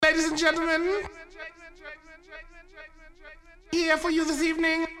gentlemen, here for you this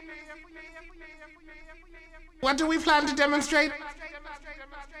evening. What do we plan to demonstrate?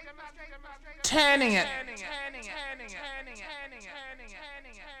 Turning it.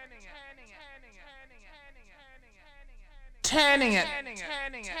 Turning it.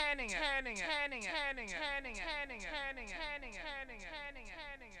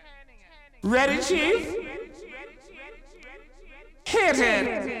 Ready, Chief? Hit it.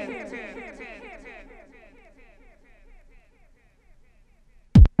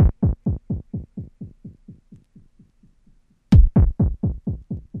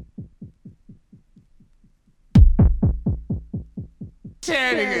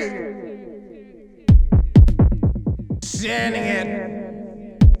 Turning it. Turning it.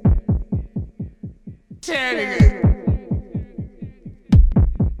 Turning it.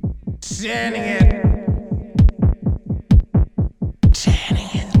 Turning it. Turning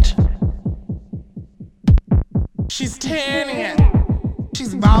it. She's turning it.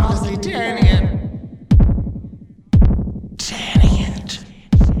 She's marvelously turning it. Turning it.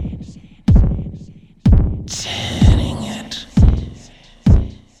 Turning it.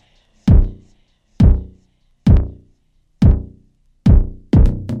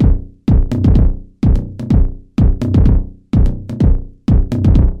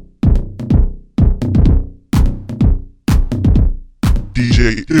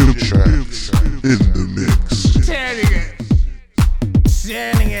 TRAXXX in the mix. Turning it.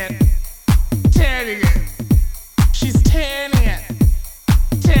 Turning it. Turning it. She's turning it.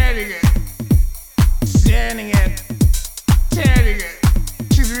 Turning it. Turning it. Turning it.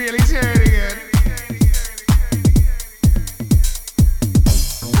 She's really turning it.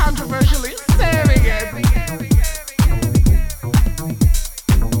 Controversially serving it.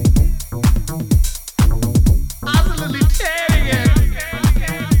 Absolutely turning it.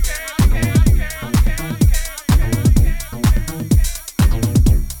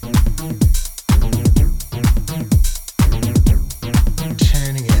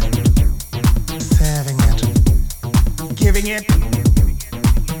 Giving it,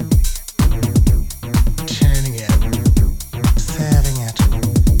 turning it, serving it,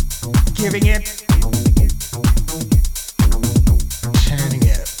 giving it, turning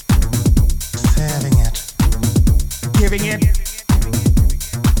it, serving it, giving it.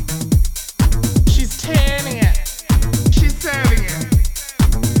 She's turning it, she's serving it,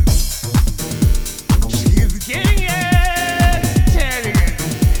 she's giving it, turning it,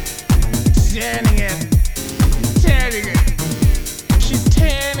 turning it. Turning it. She's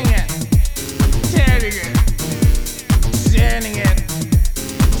turning it. Turning it. Turning it.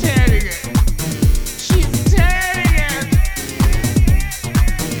 Turning it. She's turning it.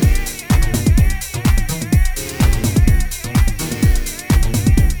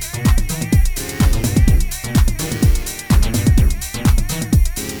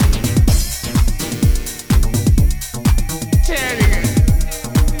 Turning it.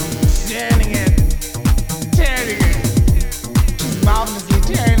 Turning it. Turning it. She's marvelously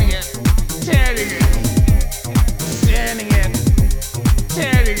turning it. Turning it. Turning it.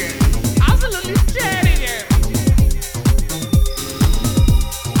 Turning it. Absolutely turning it.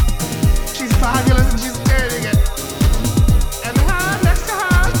 She's fabulous and she's turning it. And her next to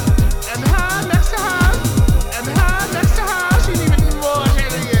her. And her next to her. And her next to her. She's even more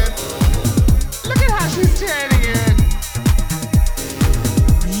turning it. Look at how she's turning it.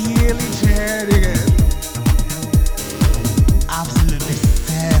 Really turning it. Absolutely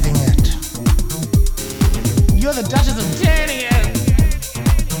serving it. You're the Duchess of turning it.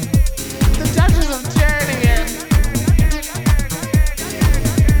 The Duchess of turning it.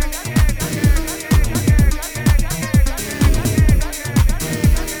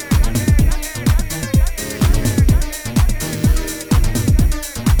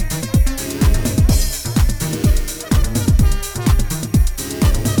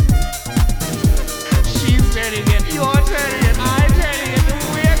 She's turning it. You're turning it. I'm turning it.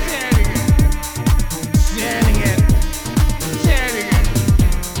 We're turning it. Turning it.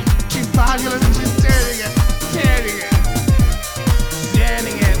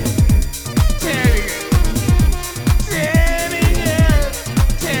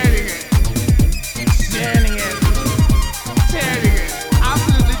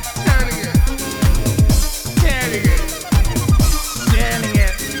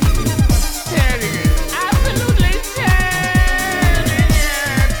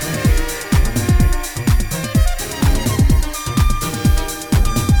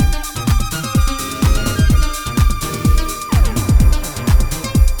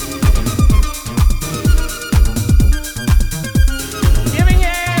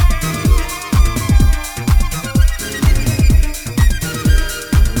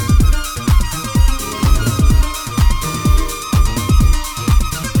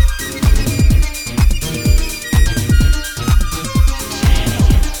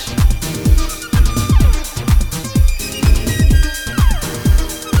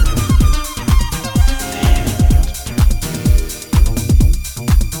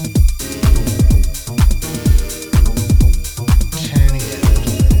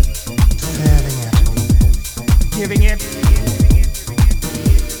 giving it, turning it,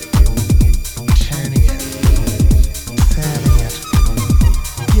 serving it,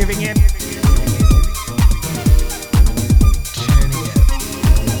 giving it, turning it,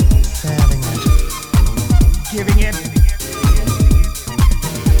 serving it, giving it,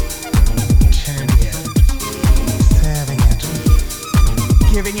 turning it, serving it,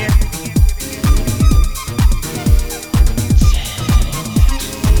 giving it.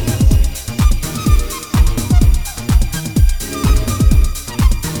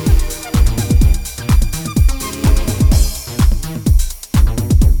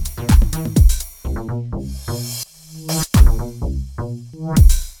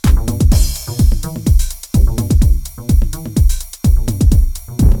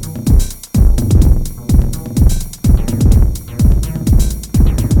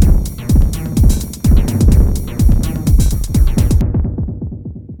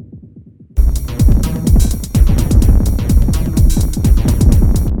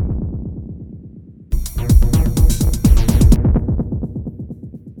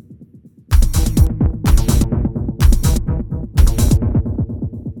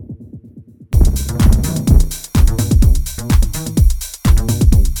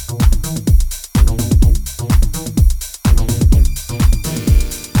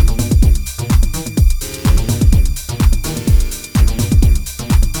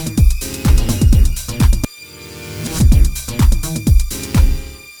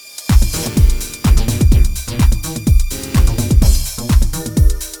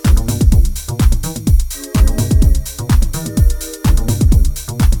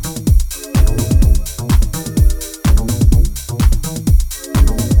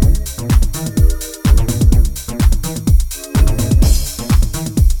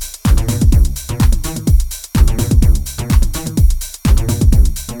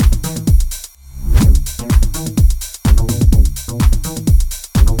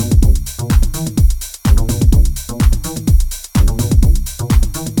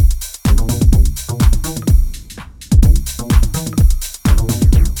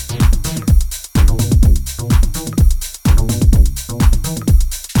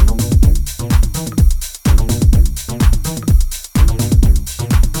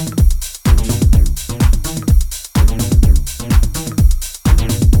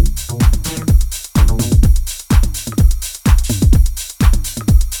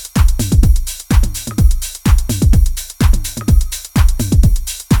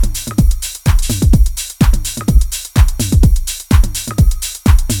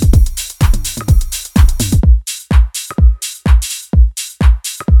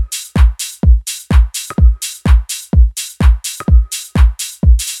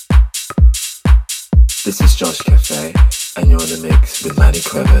 and you're in the mix with Manny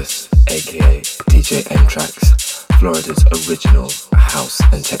Cuevas, aka DJ TRAXXX, Florida's original house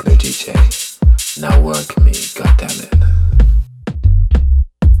and techno DJ. Now work me, goddammit.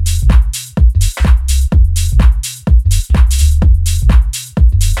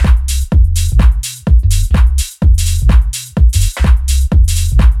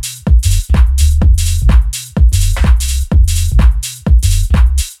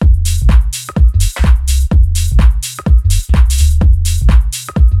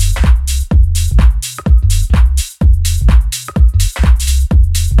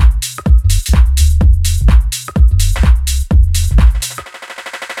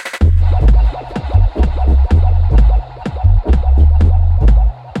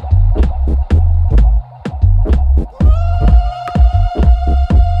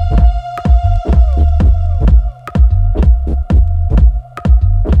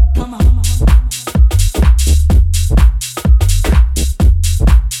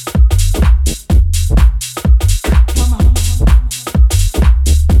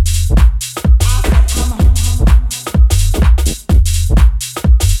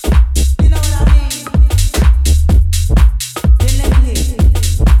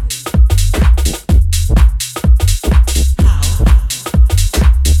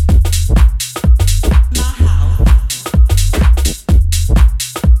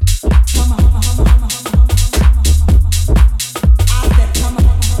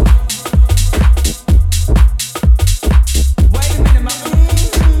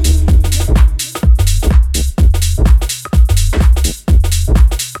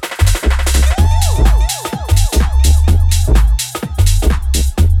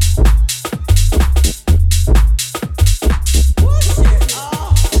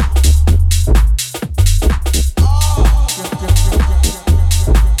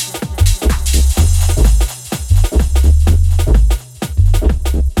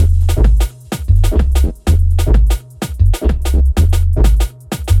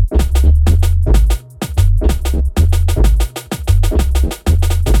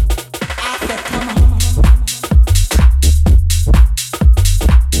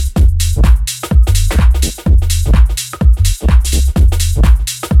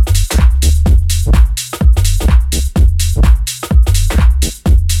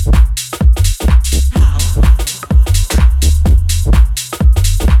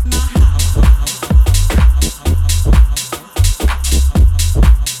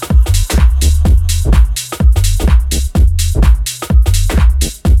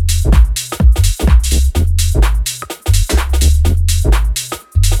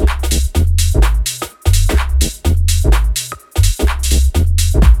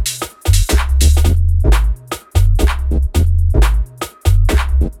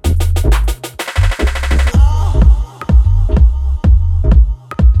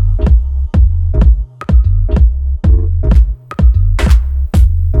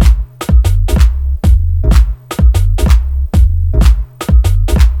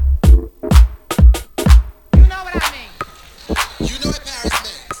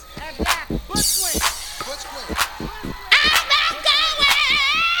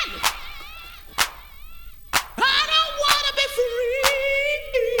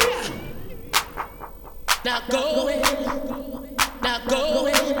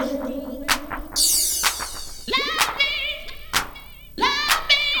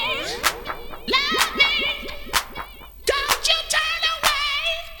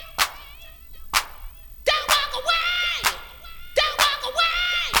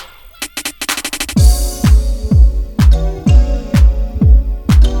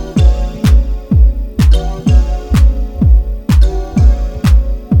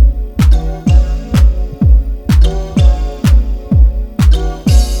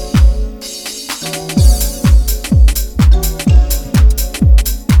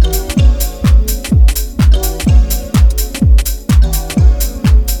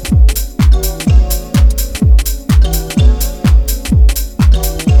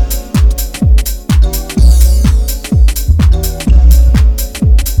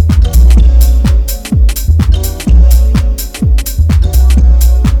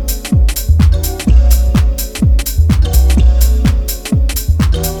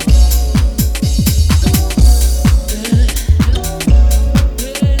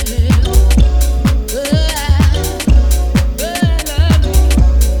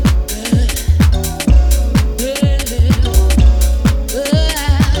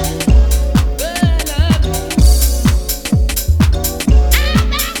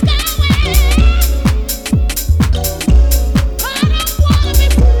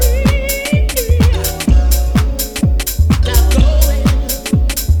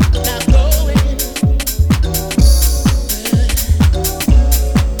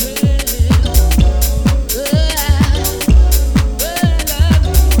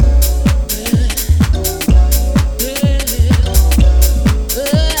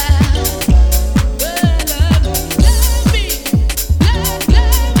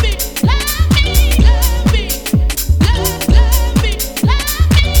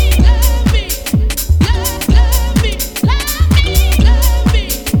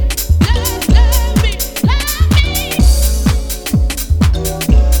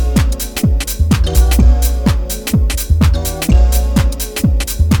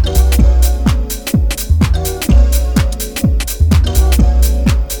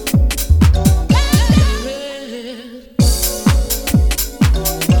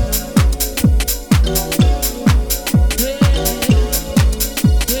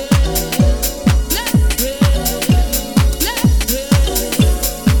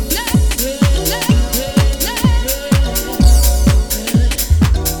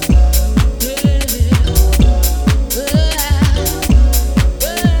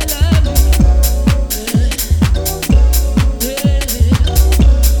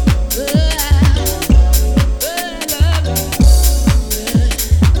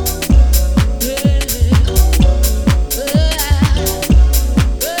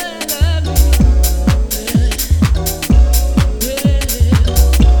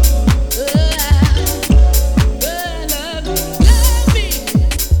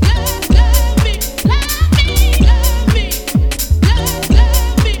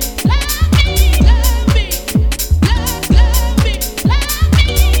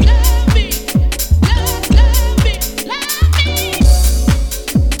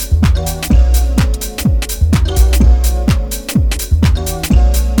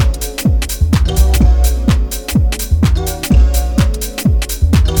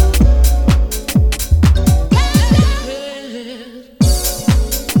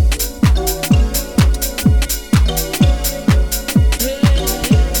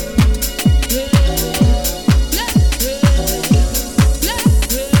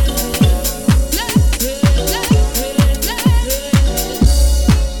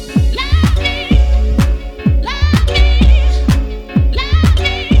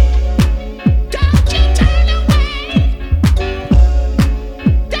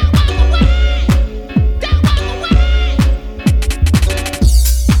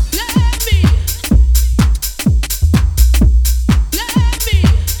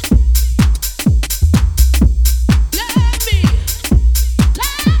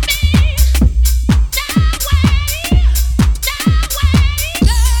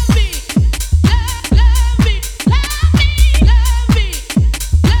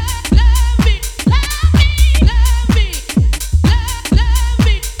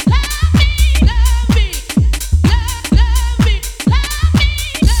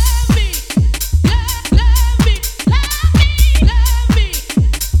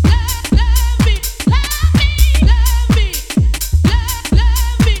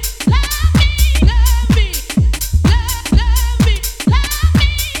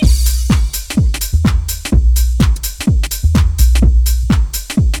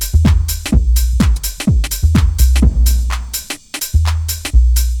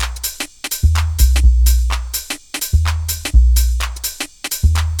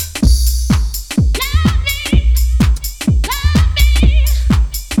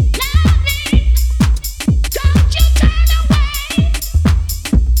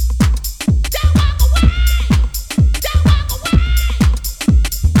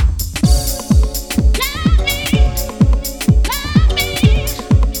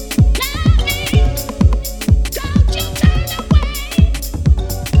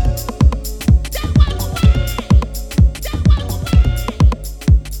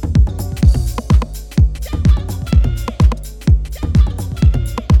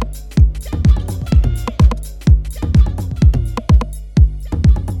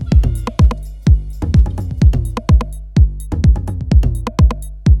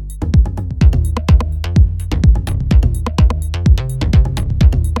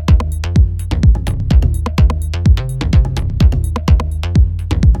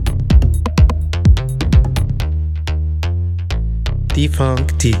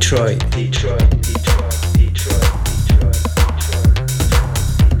 Funk Detroit.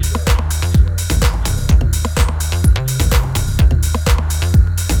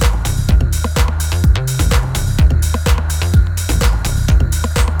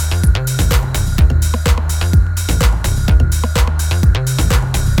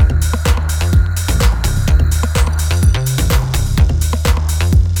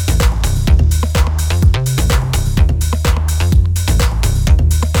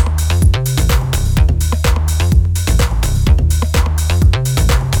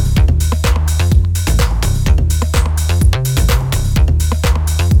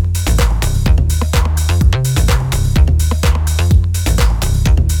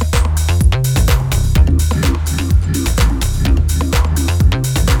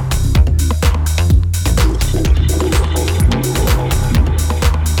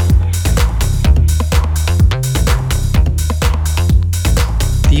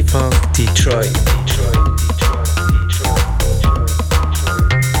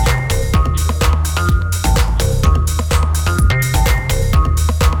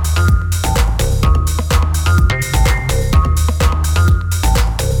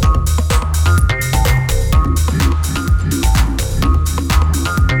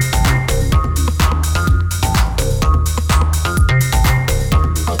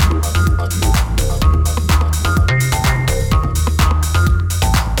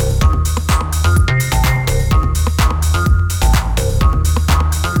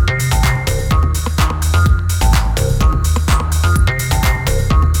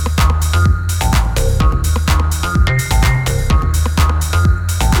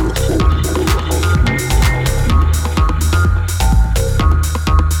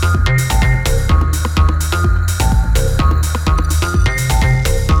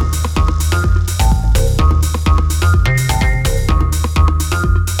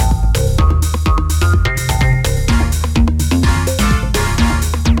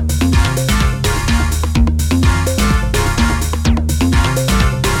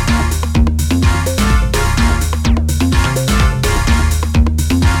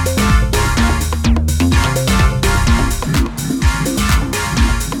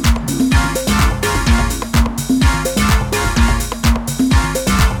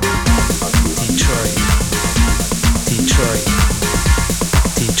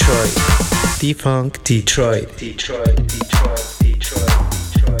 Funk Detroit. Detroit.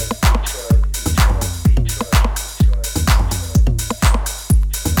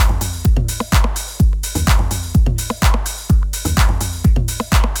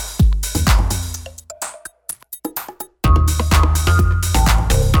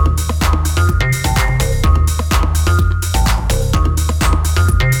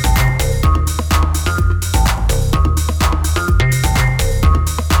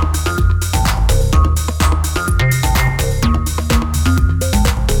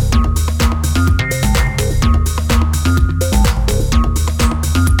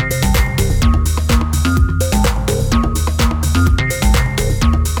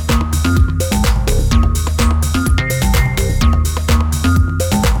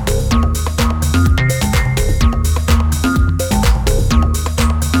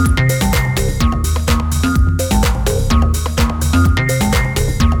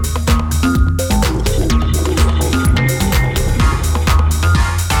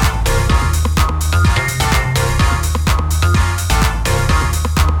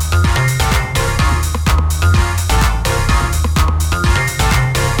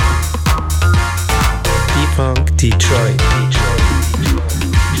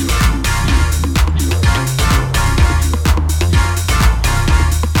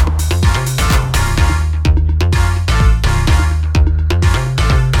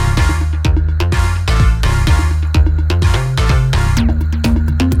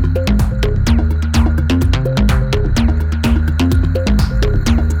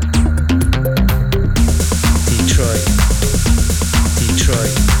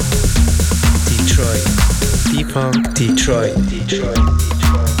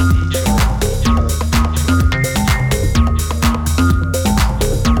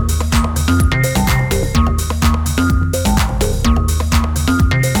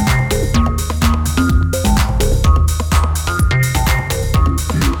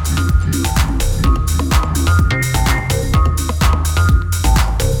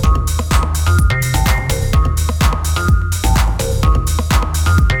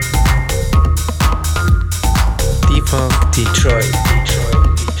 Detroit.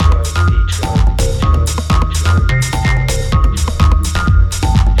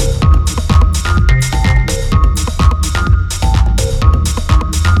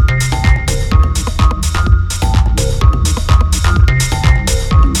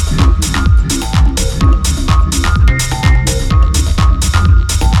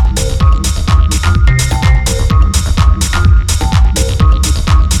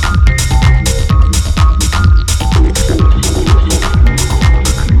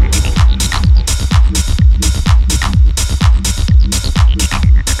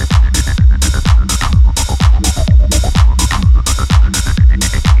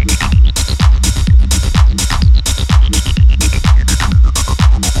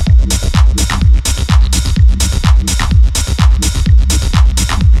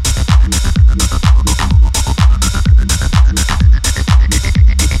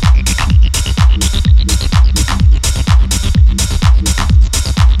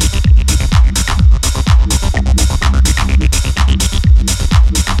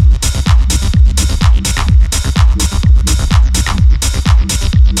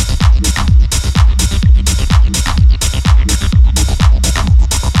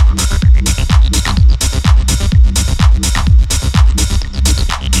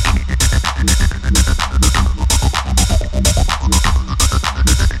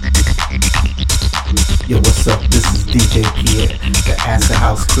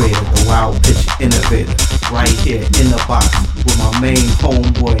 creator, the wild pitch innovator, right here in the box with my main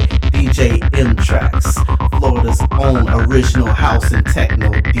homeboy, DJ TRAXXX, Florida's own original house and techno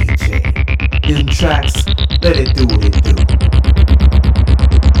DJ. TRAXXX, let it do what it do.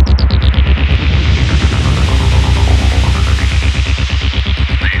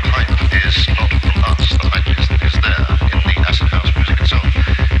 The hype is not from us, the hype is there in the acid house music itself.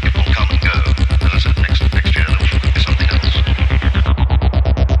 It will come and go. As I said, next year there will be something else.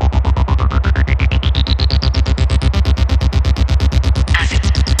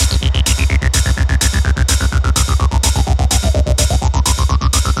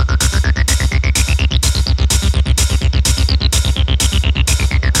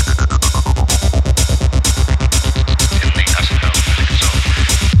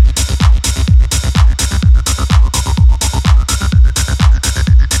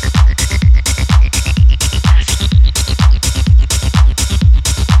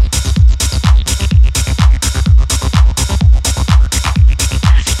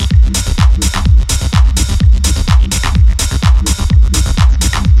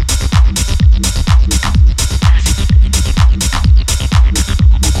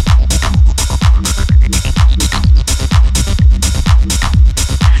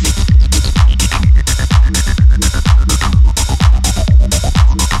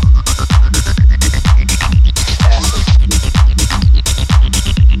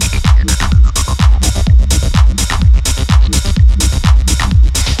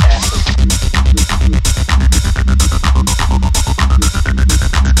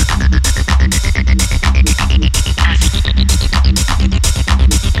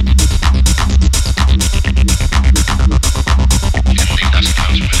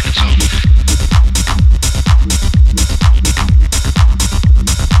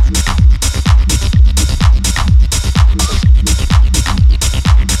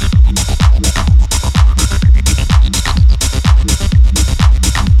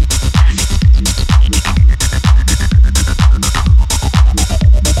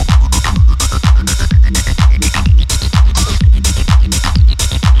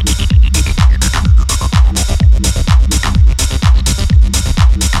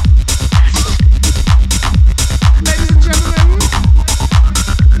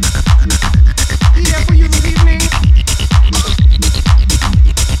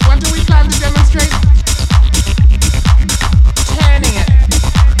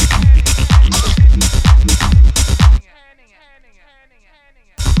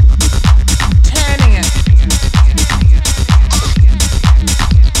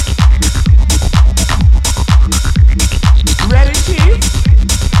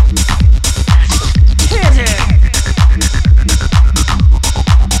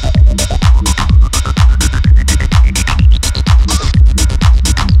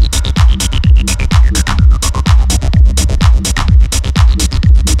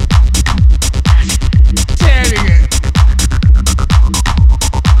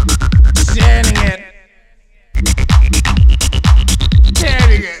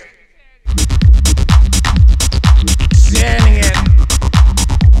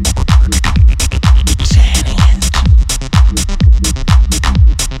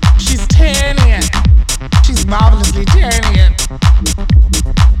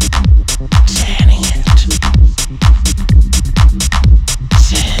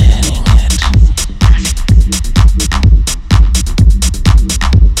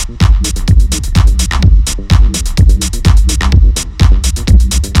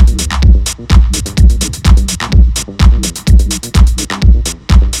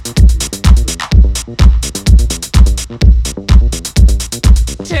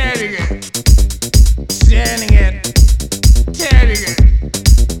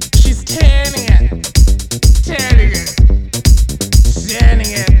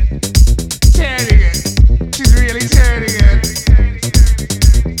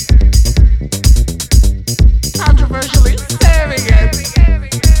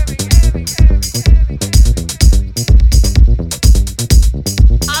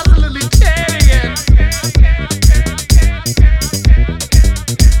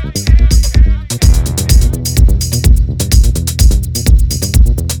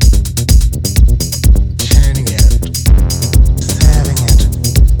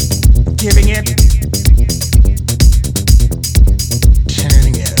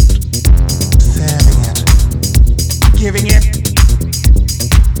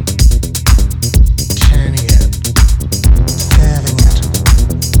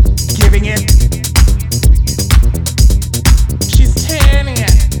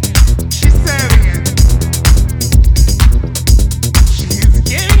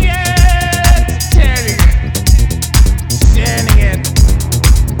 She's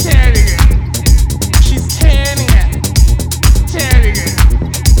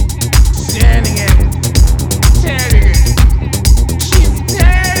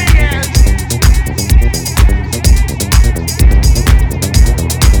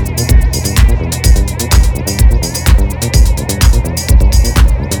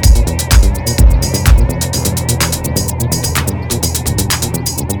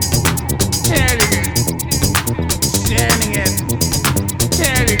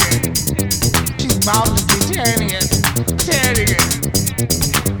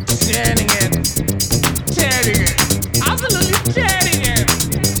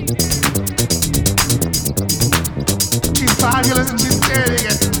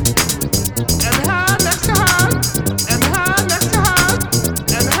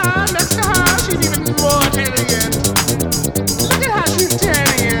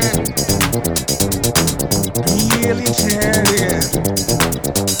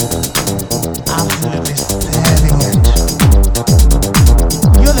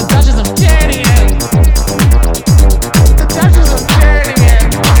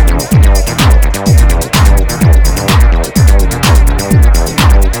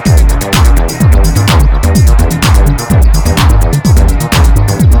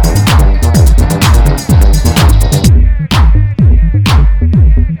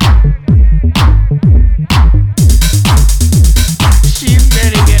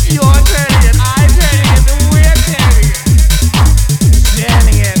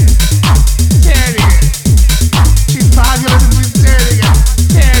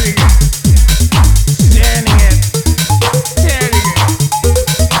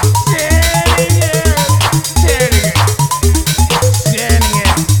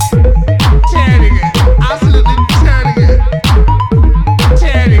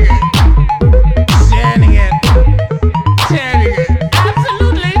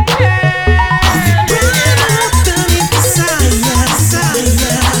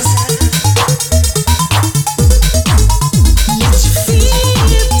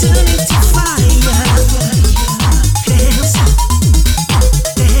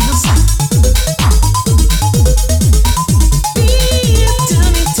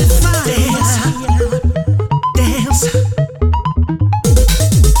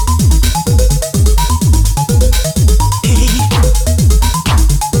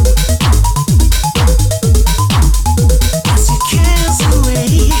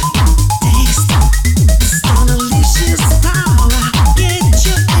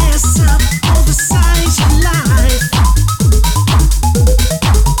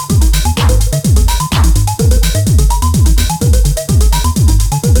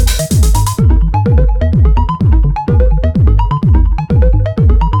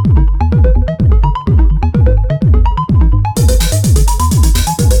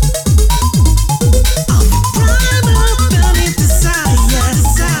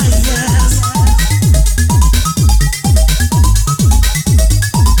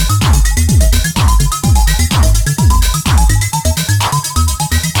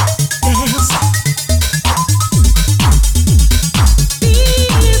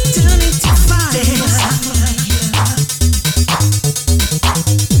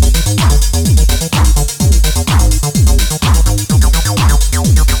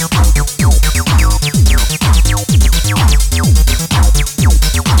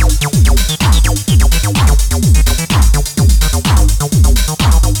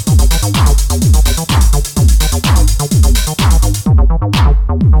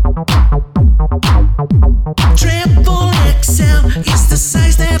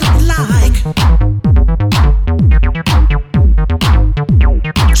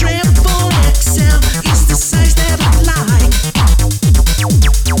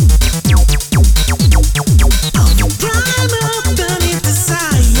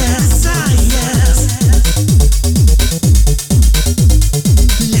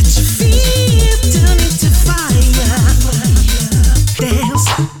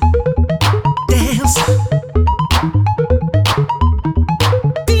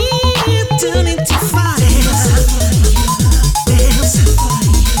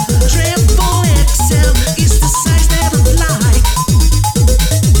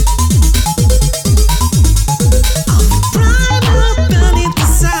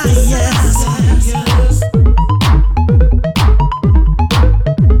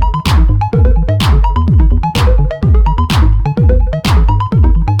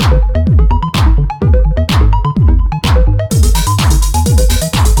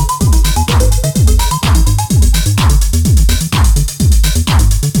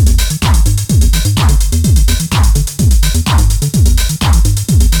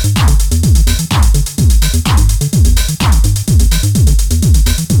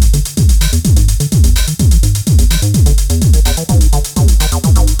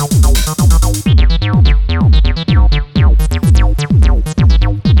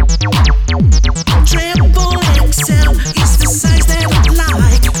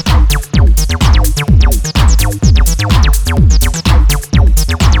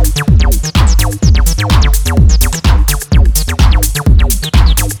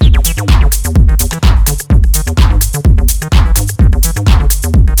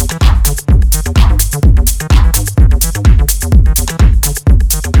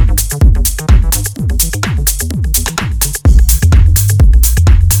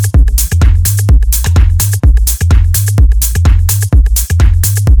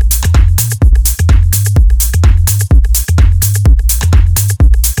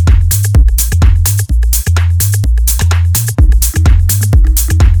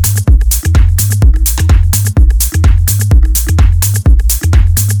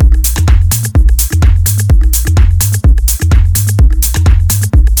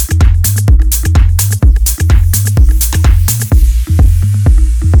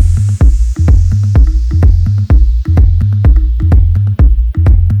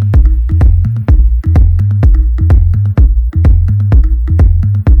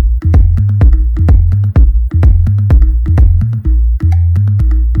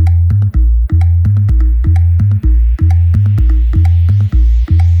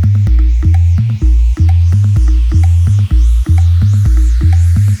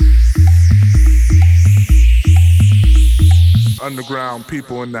Underground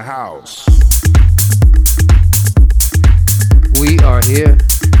people in the house. We are here.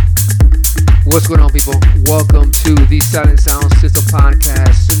 What's going on, people? Welcome to the Silent Sound System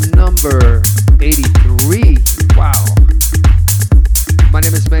podcast number 83. Wow. My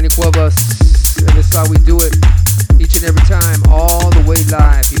name is Manny Cuevas, and this is how we do it each and every time, all the way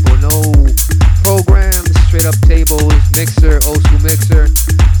live, people. No programs, straight up tables, mixer, old school mixer,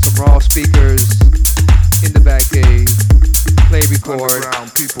 some raw speakers in the back cave, play, record.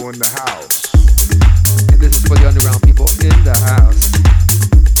 Underground people in the house. And this is for the underground people in the house.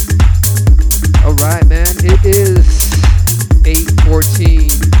 Alright, man, it is 8:14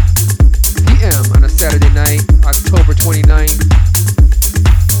 p.m. on a Saturday night, October 29th.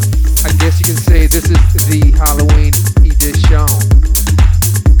 I guess you can say this is the Halloween edition.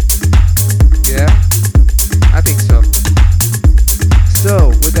 Yeah, I think so. So,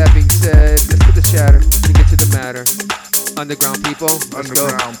 with that being said, let's get the chatter and get to the matter. Underground people, let's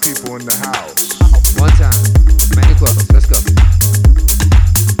Underground go. people in the house. One time, Manny Cuevas, let's go.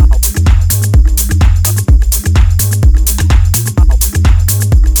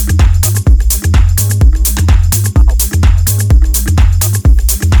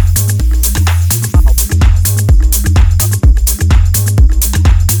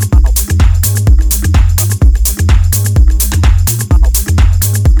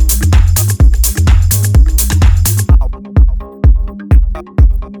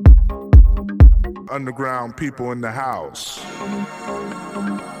 Underground people in the house.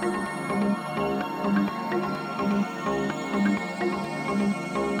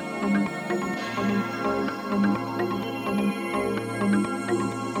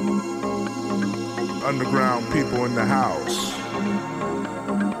 Underground people in the house.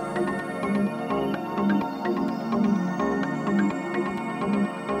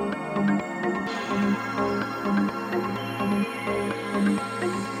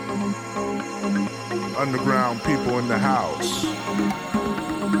 Underground people in the house.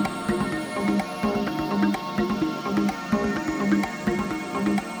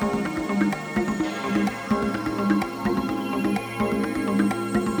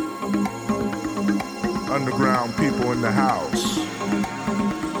 Underground people in the house.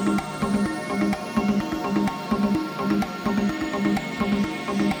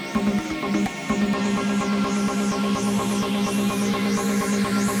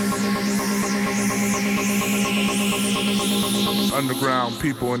 Underground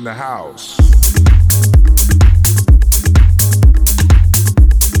people in the house.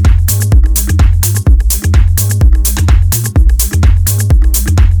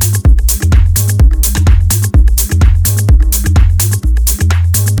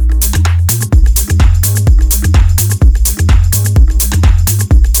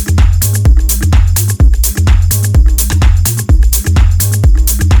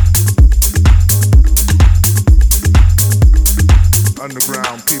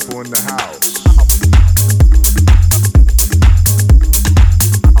 Underground people in the house.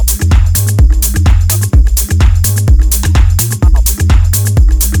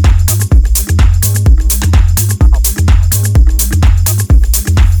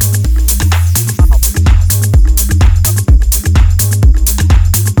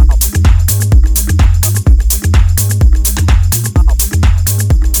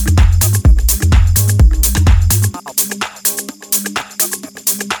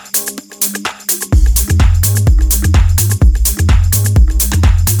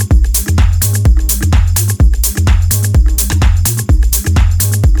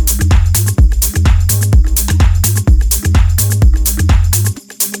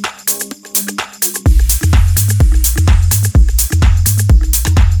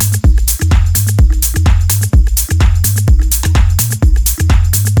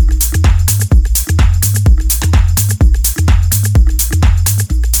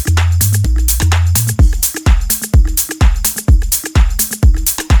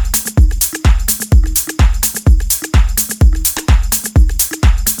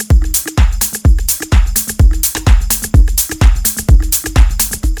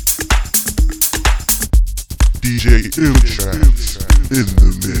 TRAXXX in the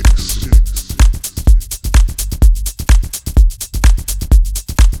mix.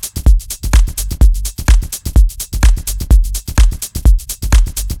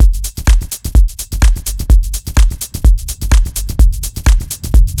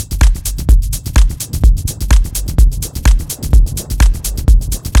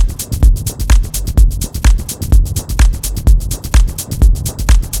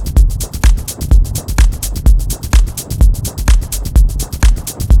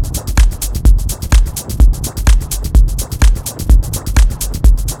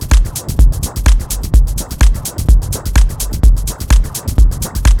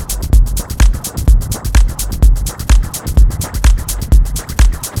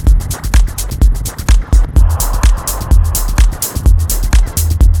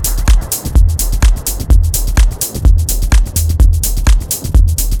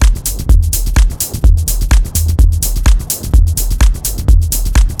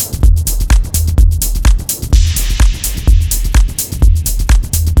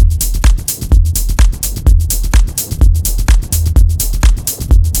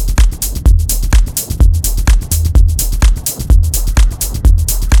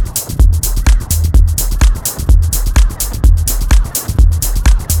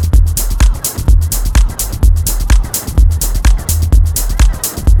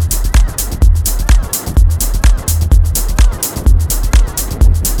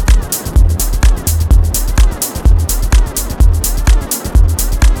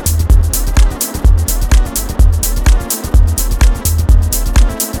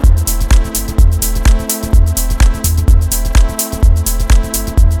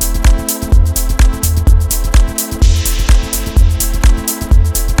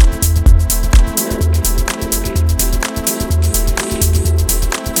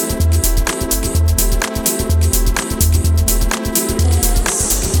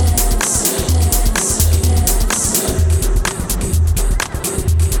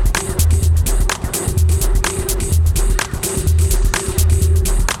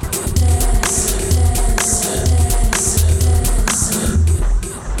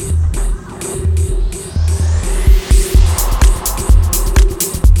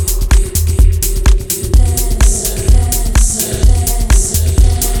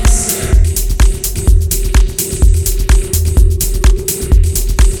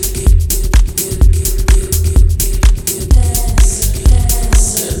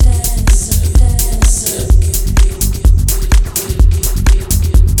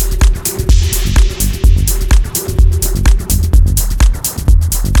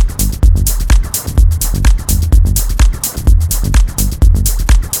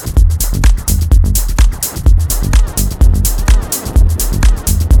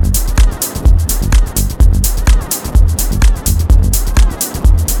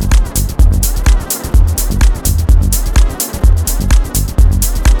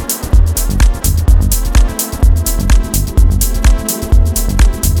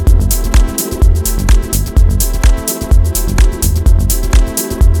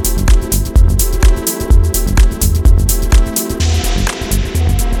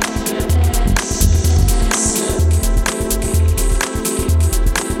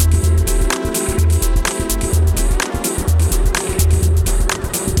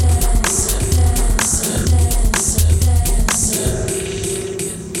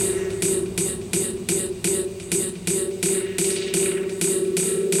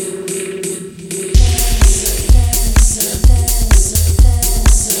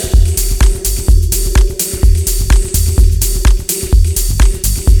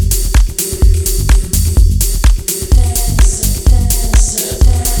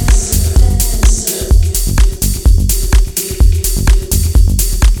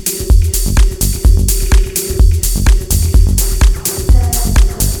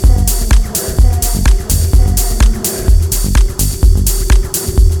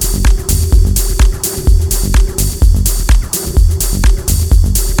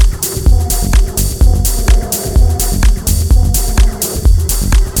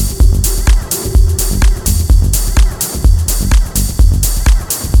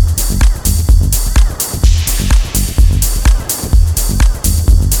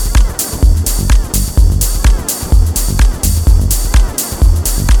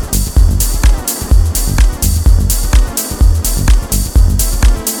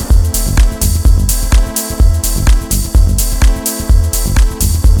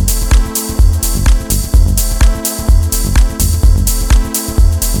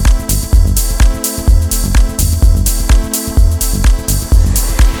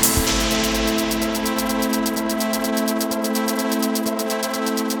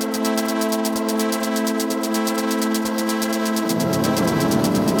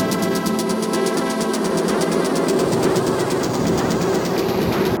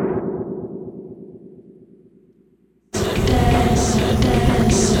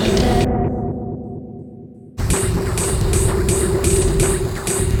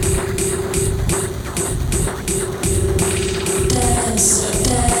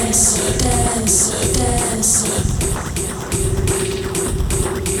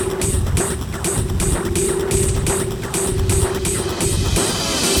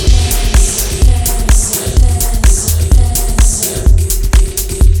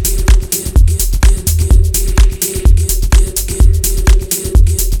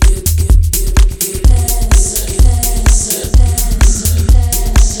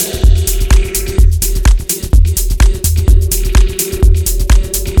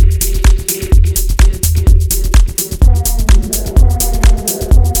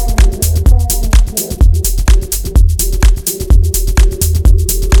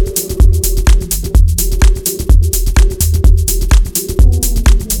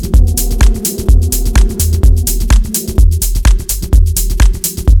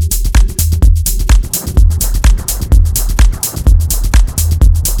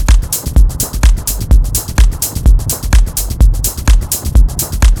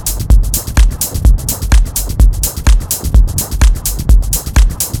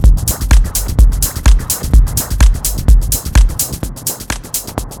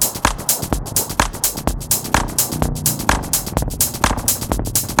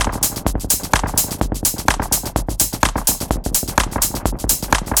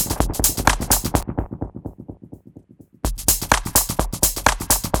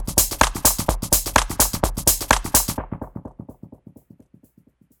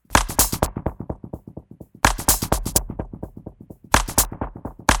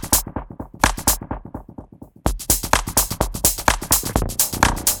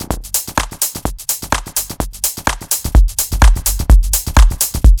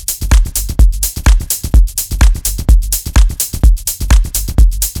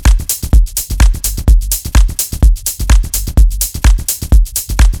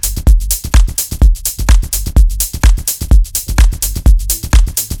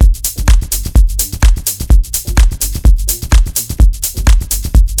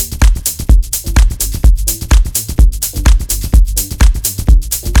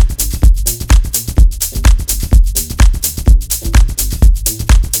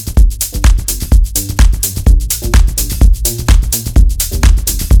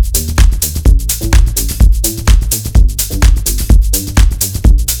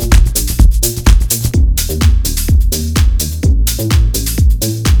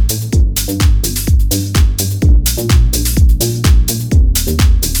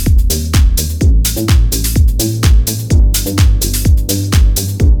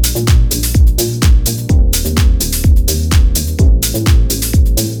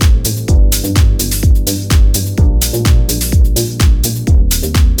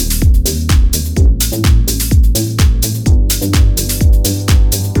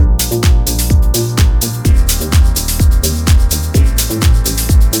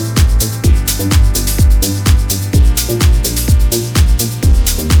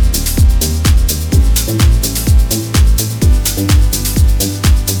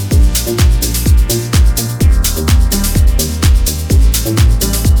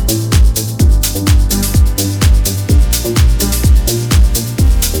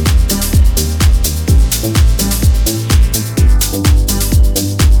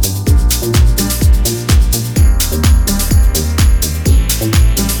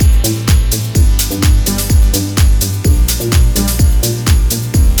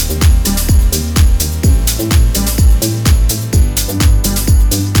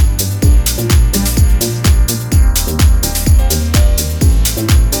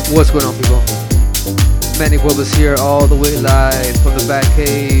 What's going on, people? Manny Cuevas here, all the way live from the Bat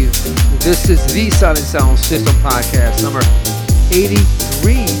Cave. This is the Silent Sound System podcast, number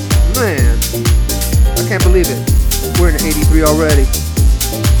 83. Man, I can't believe it. We're in 83 already.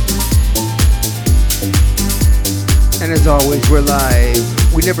 And as always, we're live.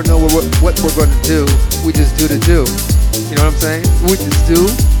 We never know what we're going to do. We just do the do. You know what I'm saying? We just do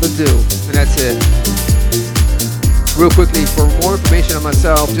the do. And that's it. Real quickly, for more information on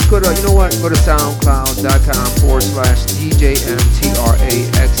myself, just go to, you know what? Go to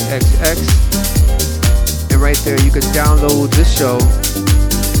soundcloud.com/DJMTRAXXX. And right there, you can download this show.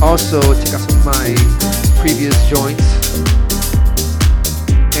 Also, check out some of my previous joints.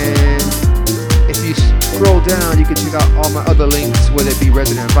 And if you scroll down, you can check out all my other links, whether it be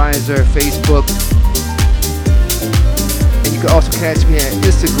Resident Advisor, Facebook. And you can also catch me at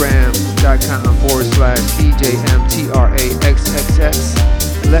Instagram.com/DJMTRAXXX.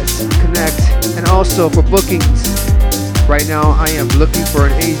 Let's connect. And also for bookings, right now I am looking for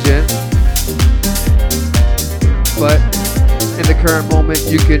an agent. But in the current moment,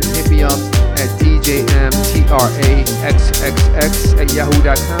 you can hit me up at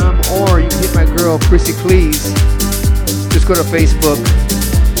DJMTRAXXX@yahoo.com, or you can hit my girl Chrissy Please. Just go to Facebook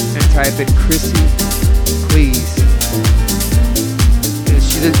and type in Chrissy Please.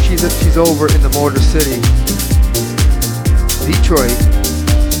 And she's over in the Motor City, Detroit.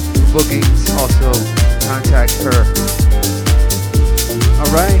 For bookings, also contact her.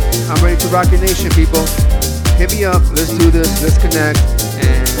 All right, I'm ready to rock your nation, people. Hit me up. Let's do this. Let's connect.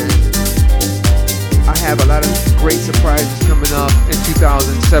 And I have a lot of great surprises coming up in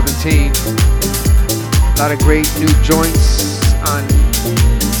 2017. A lot of great new joints on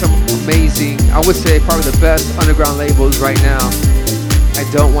some amazing, I would say probably the best underground labels right now. I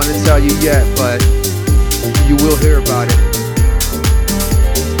don't want to tell you yet, but you will hear about it.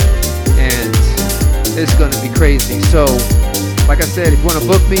 And it's going to be crazy. So, like I said, if you want to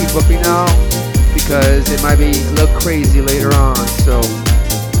book me now, because it might be a little crazy later on. So,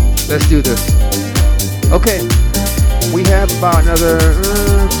 let's do this. Okay, we have about another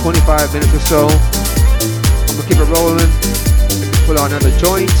 25 minutes or so. I'm gonna keep it rolling, pull out another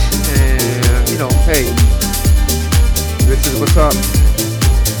joint, and you know, hey, this is what's up.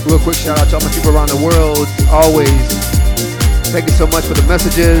 Real quick shout out to all my people around the world. Always, thank you so much for the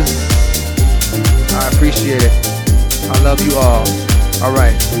messages. I appreciate it. I love you all. All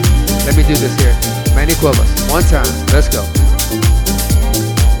right, let me do this here. Manny Cuevas, one time. Let's go.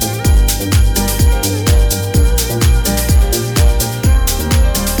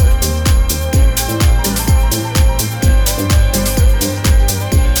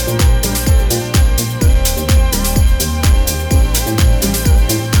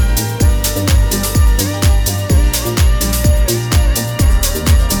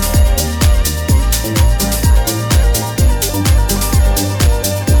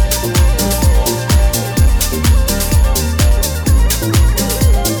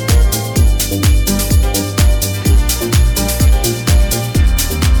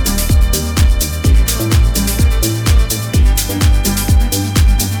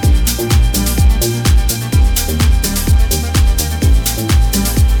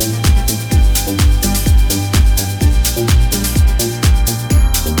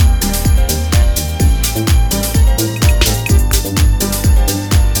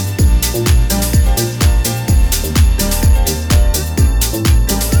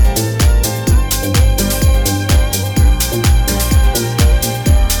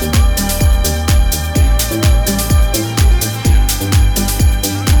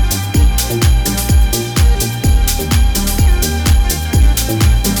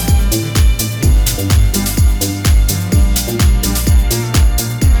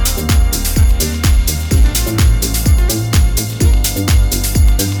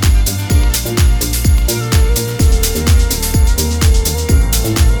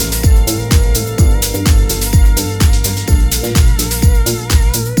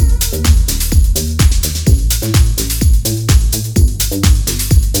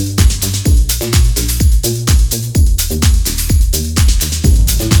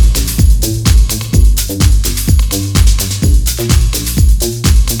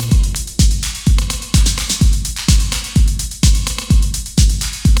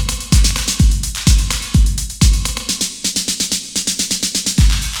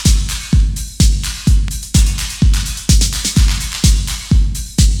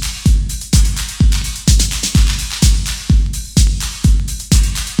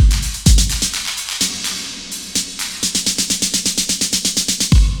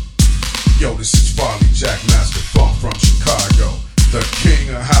 Yo, this is Farley Jack Master Funk from Chicago, the king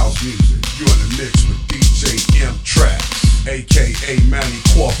of house. music. You in the mix with DJ TRAXXX, aka Manny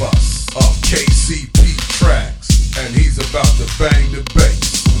Cuevas of KCP TRAXXX, and he's about to bang the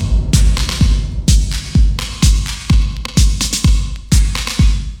bass.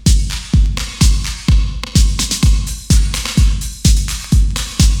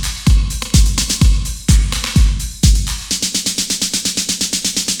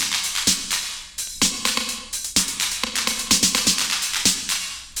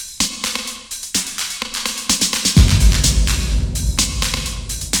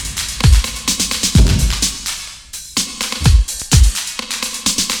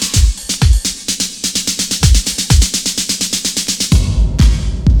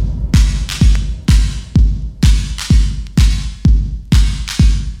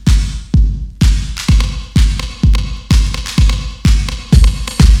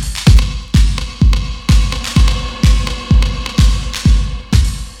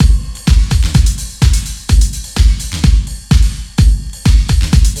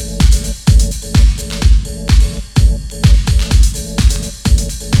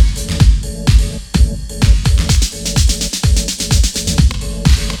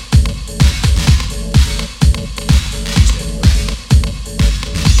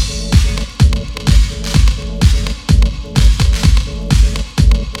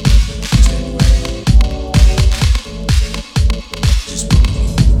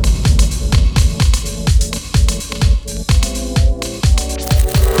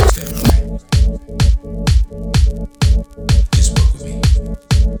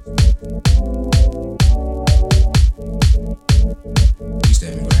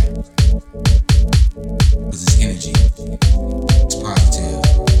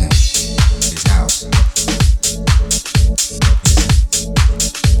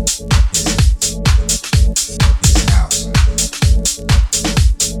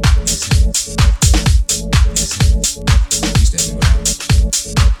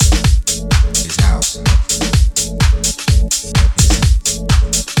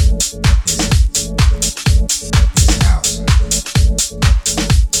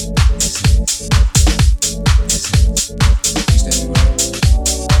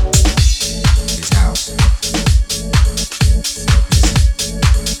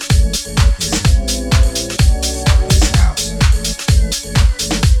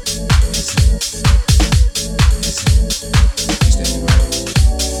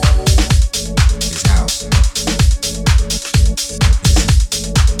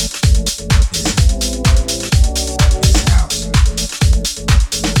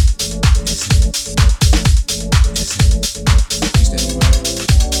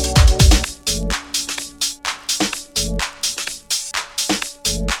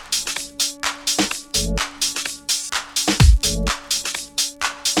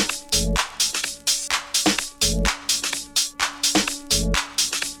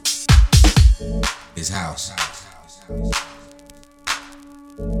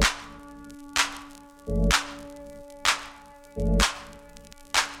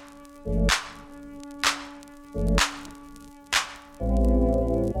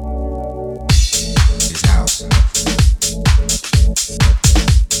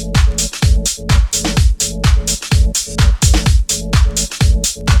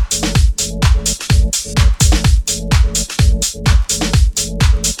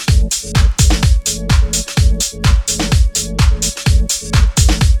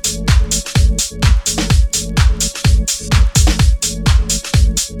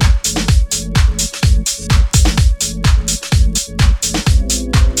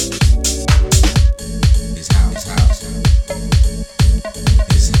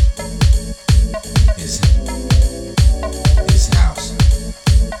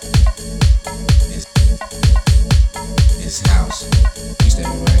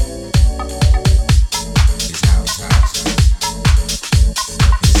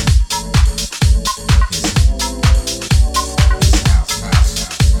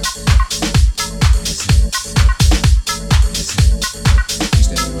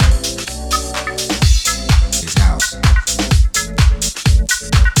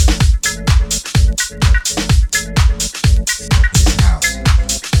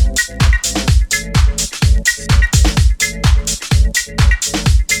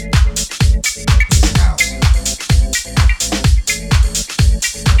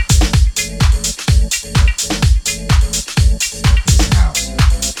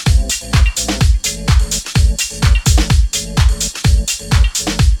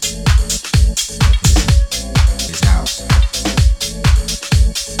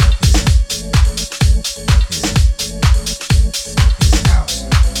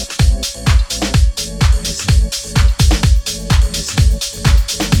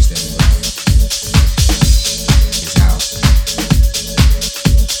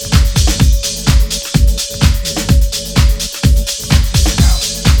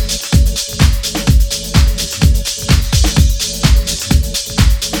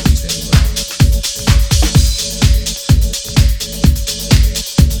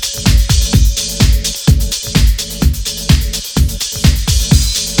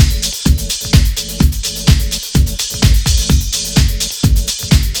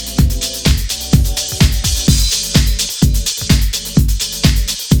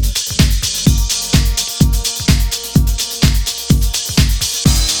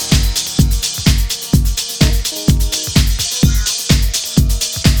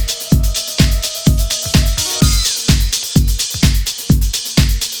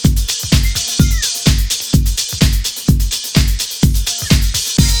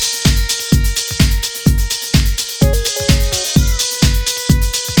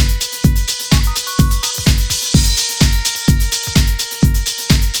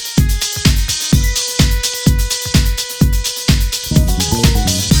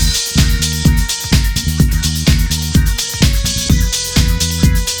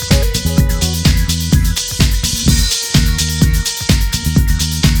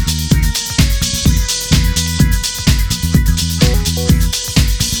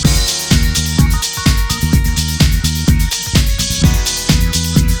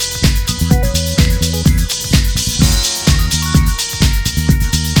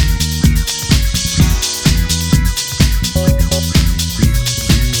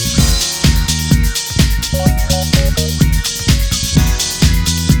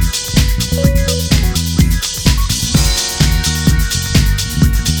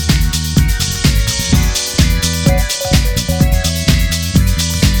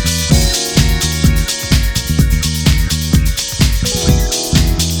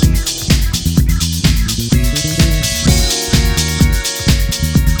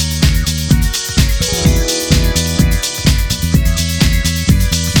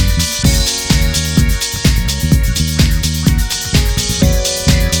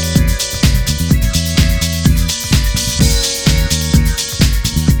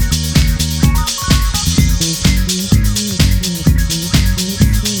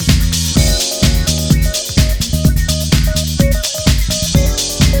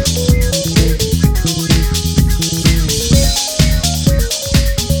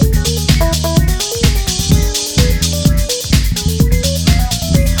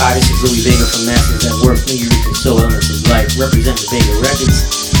 Vega from Masters at Work, New York, and So Illness is Life, representing Vega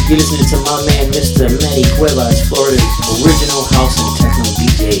Records. You're listening to my man, Mr. Manny Cuevas, Florida's original house and techno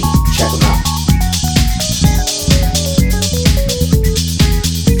DJ. Check him out.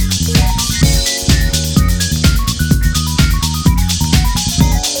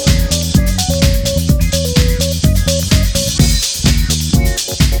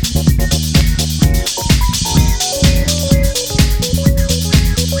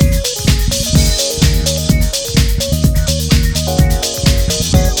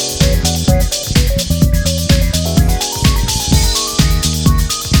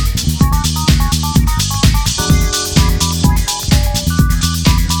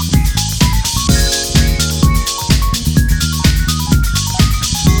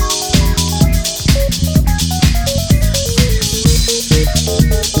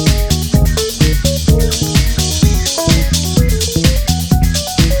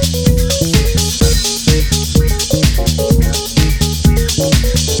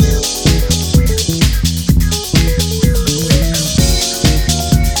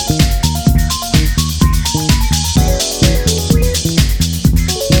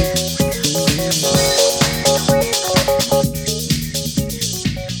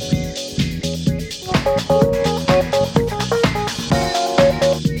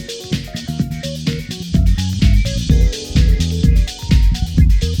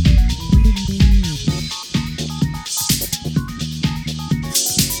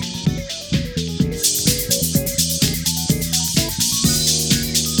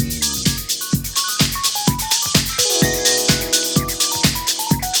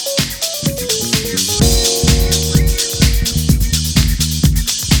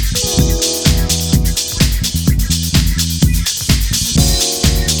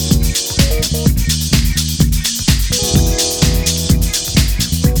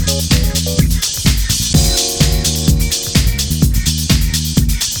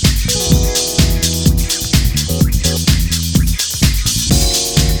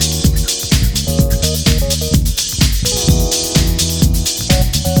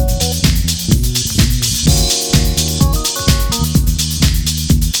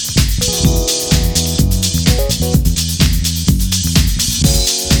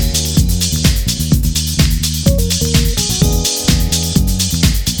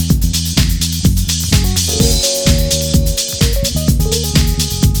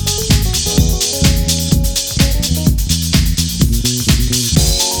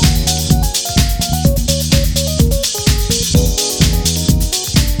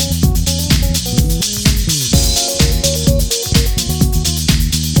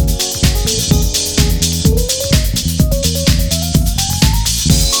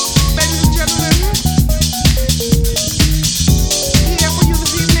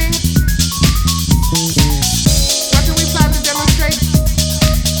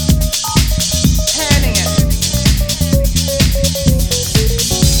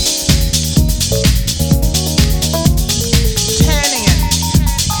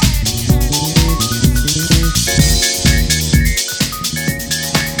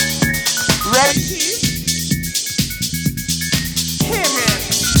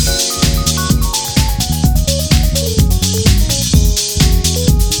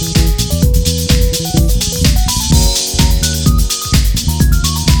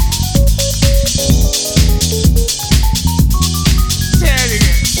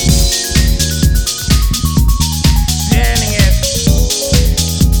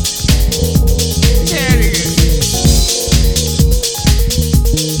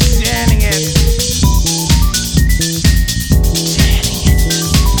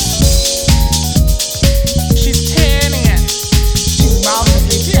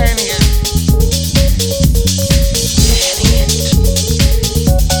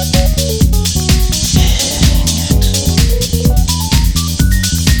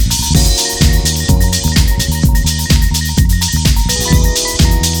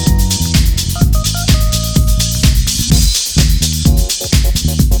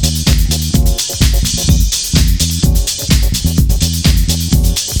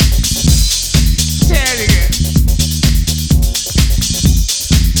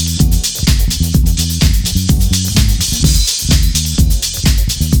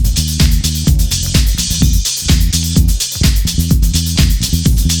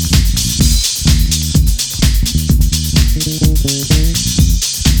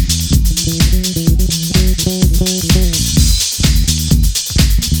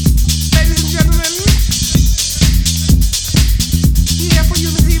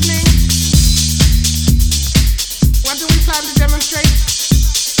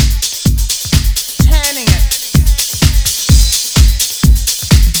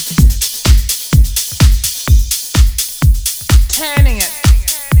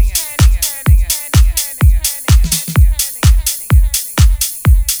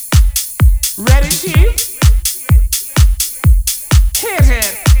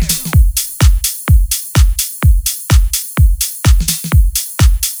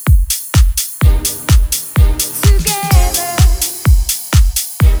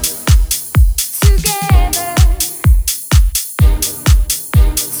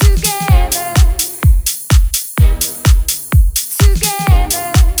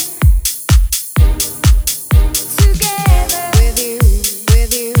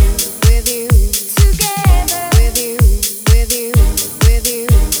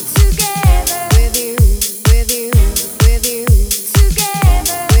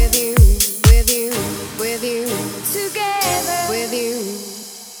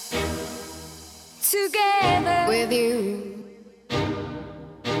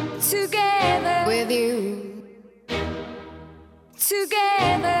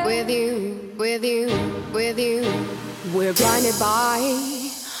 with you. We're blinded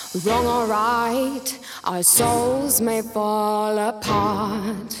by wrong or right. Our souls may fall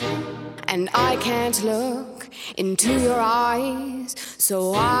apart. And I can't look into your eyes,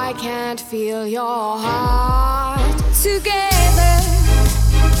 so I can't feel your heart. Together,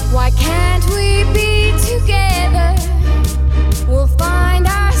 why can't we be together? We'll find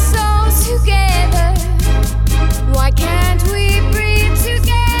our souls together. Why can't we breathe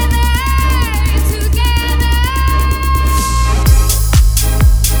together?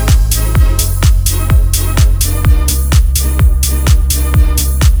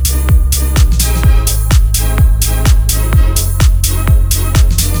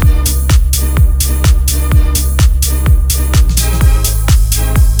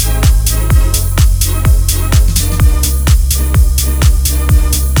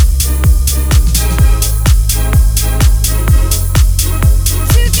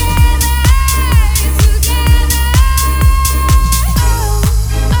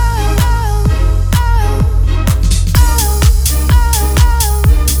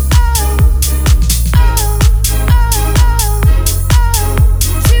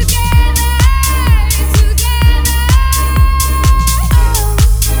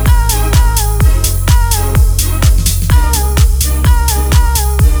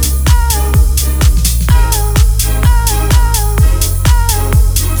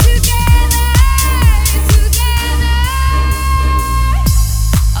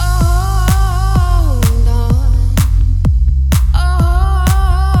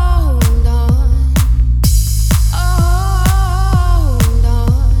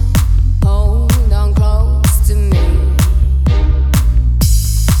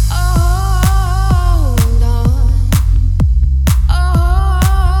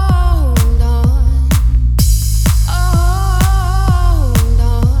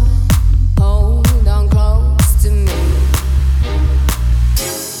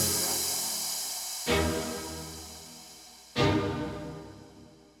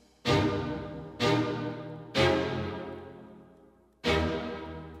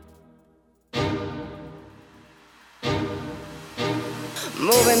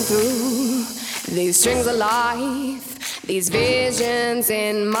 Moving through these strings of life, these visions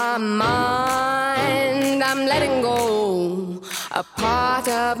in my mind. I'm letting go a part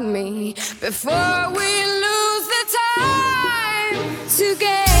of me before we lose the time.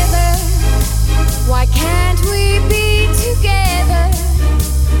 Together, why can't we be together?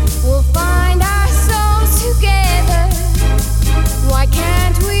 We'll find our souls together. Why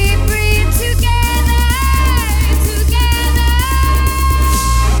can't we breathe together?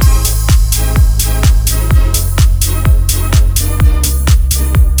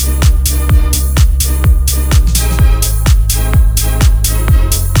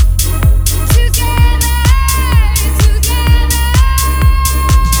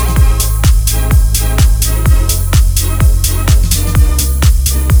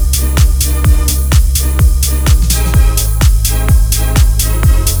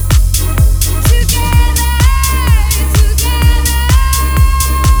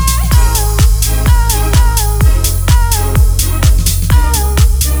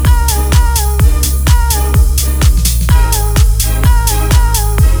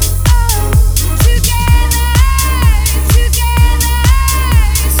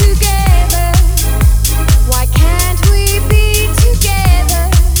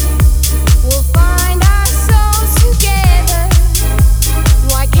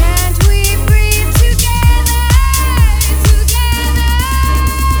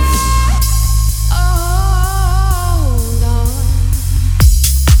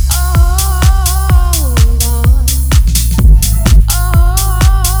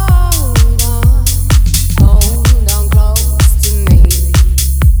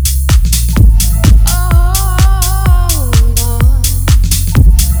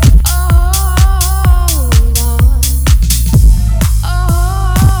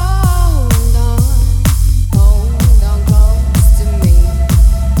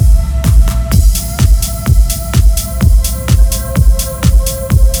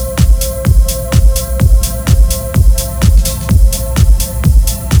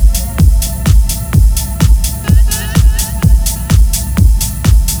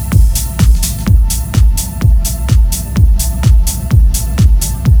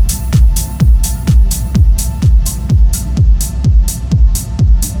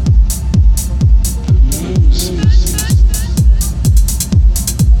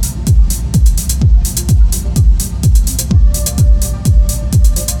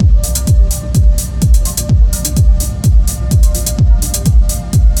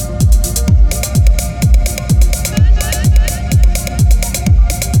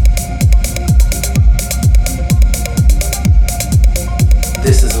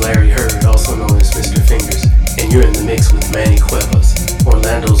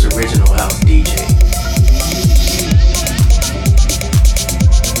 most original house DJ.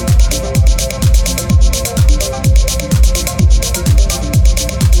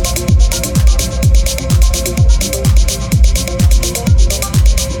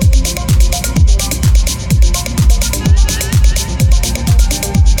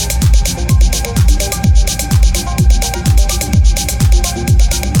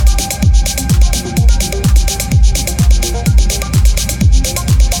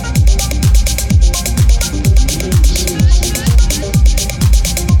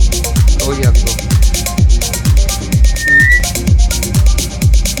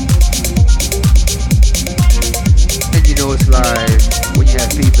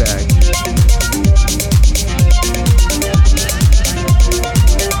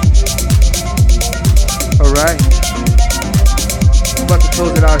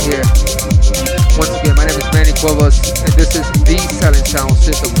 Cuevas, and this is the Silent Sound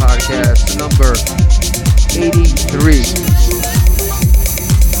System Podcast, number 83.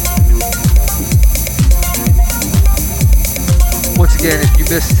 Once again, if you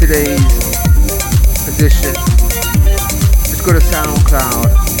missed today's edition, just go to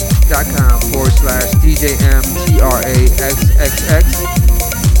soundcloud.com/DJMTRAXXX.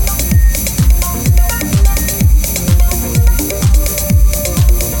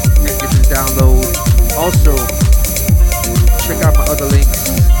 Download. Also, check out my other links,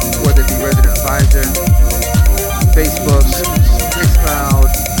 whether it be Resident Advisor, Facebook, Mixcloud,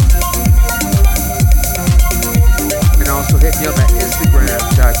 and also hit me up at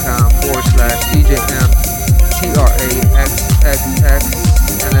Instagram.com/DJMTRAXXX,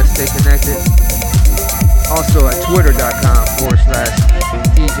 and let's stay connected. Also at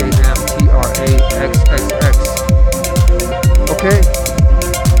Twitter.com/DJMTRAXXX. Okay.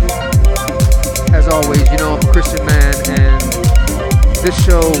 As always, you know I'm a Christian man, and this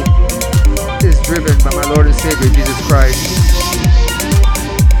show is driven by my Lord and Savior, Jesus Christ.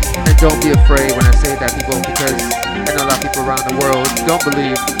 And don't be afraid when I say that, people, because I know a lot of people around the world don't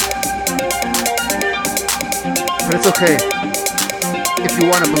believe. But it's okay. If you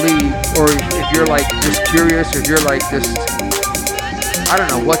want to believe, or if you're like just curious, or if you're like just, I don't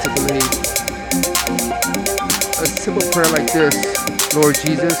know what to believe. A simple prayer like this: Lord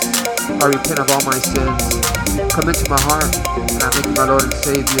Jesus, I repent of all my sins. Come into my heart, and I make you my Lord and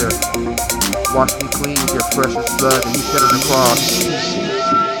Savior. Wash me clean with your precious blood that you shed on the cross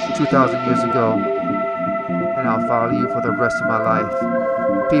 2,000 years ago. And I'll follow you for the rest of my life.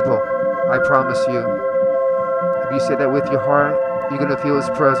 People, I promise you, if you say that with your heart, you're going to feel His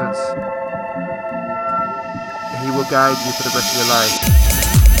presence. And He will guide you for the rest of your life.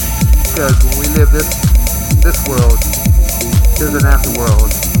 Because when we live this world, there's an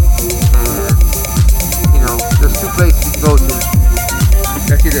afterworld. And, you know, there's two places you can go to.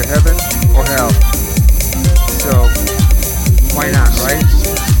 That's either heaven or hell. So, why not, right?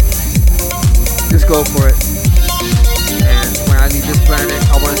 Just go for it. And when I leave this planet,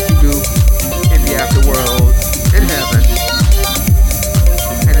 I want to see you in the afterworld, in heaven.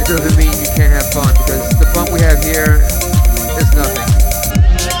 And it doesn't mean you can't have fun, because the fun we have here is nothing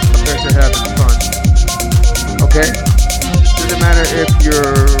compared to heaven's fun. Okay? Doesn't matter if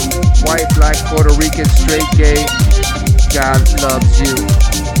you're white, black, Puerto Rican, straight, gay, God loves you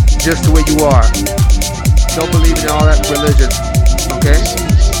just the way you are. Don't believe in all that religion, okay?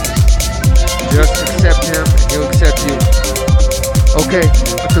 Just accept Him and He'll accept you. Okay,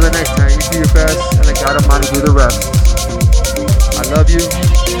 until the next time, you do your best and let God Almighty do the rest. I love you.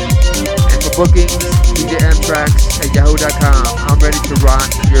 And for bookings, DJMTRAXX@yahoo.com. I'm ready to rock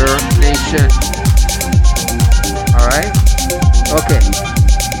your nation. Alright? Okay.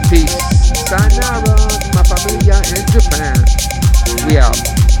 Peace. Sayonara, my familia in Japan. We out.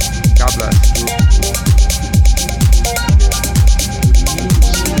 God bless.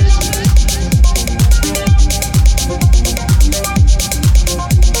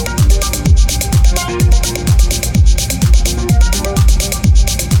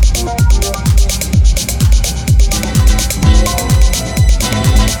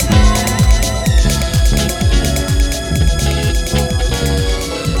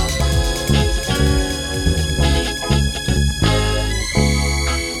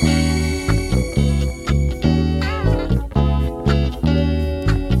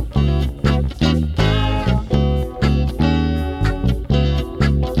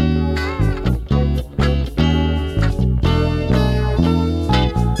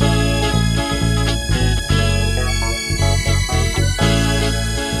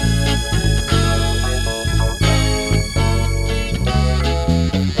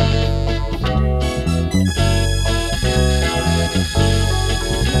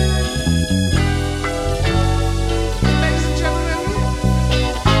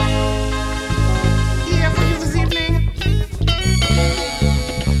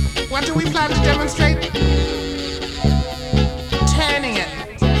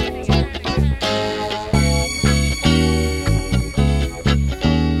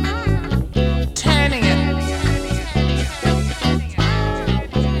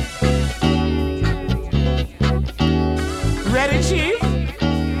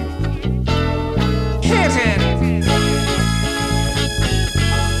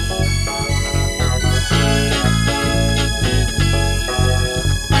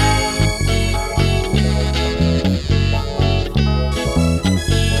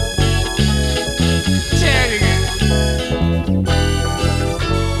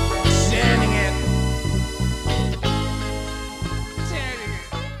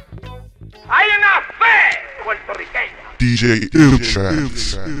 DJ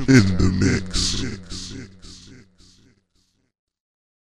M-Traxx in the mix.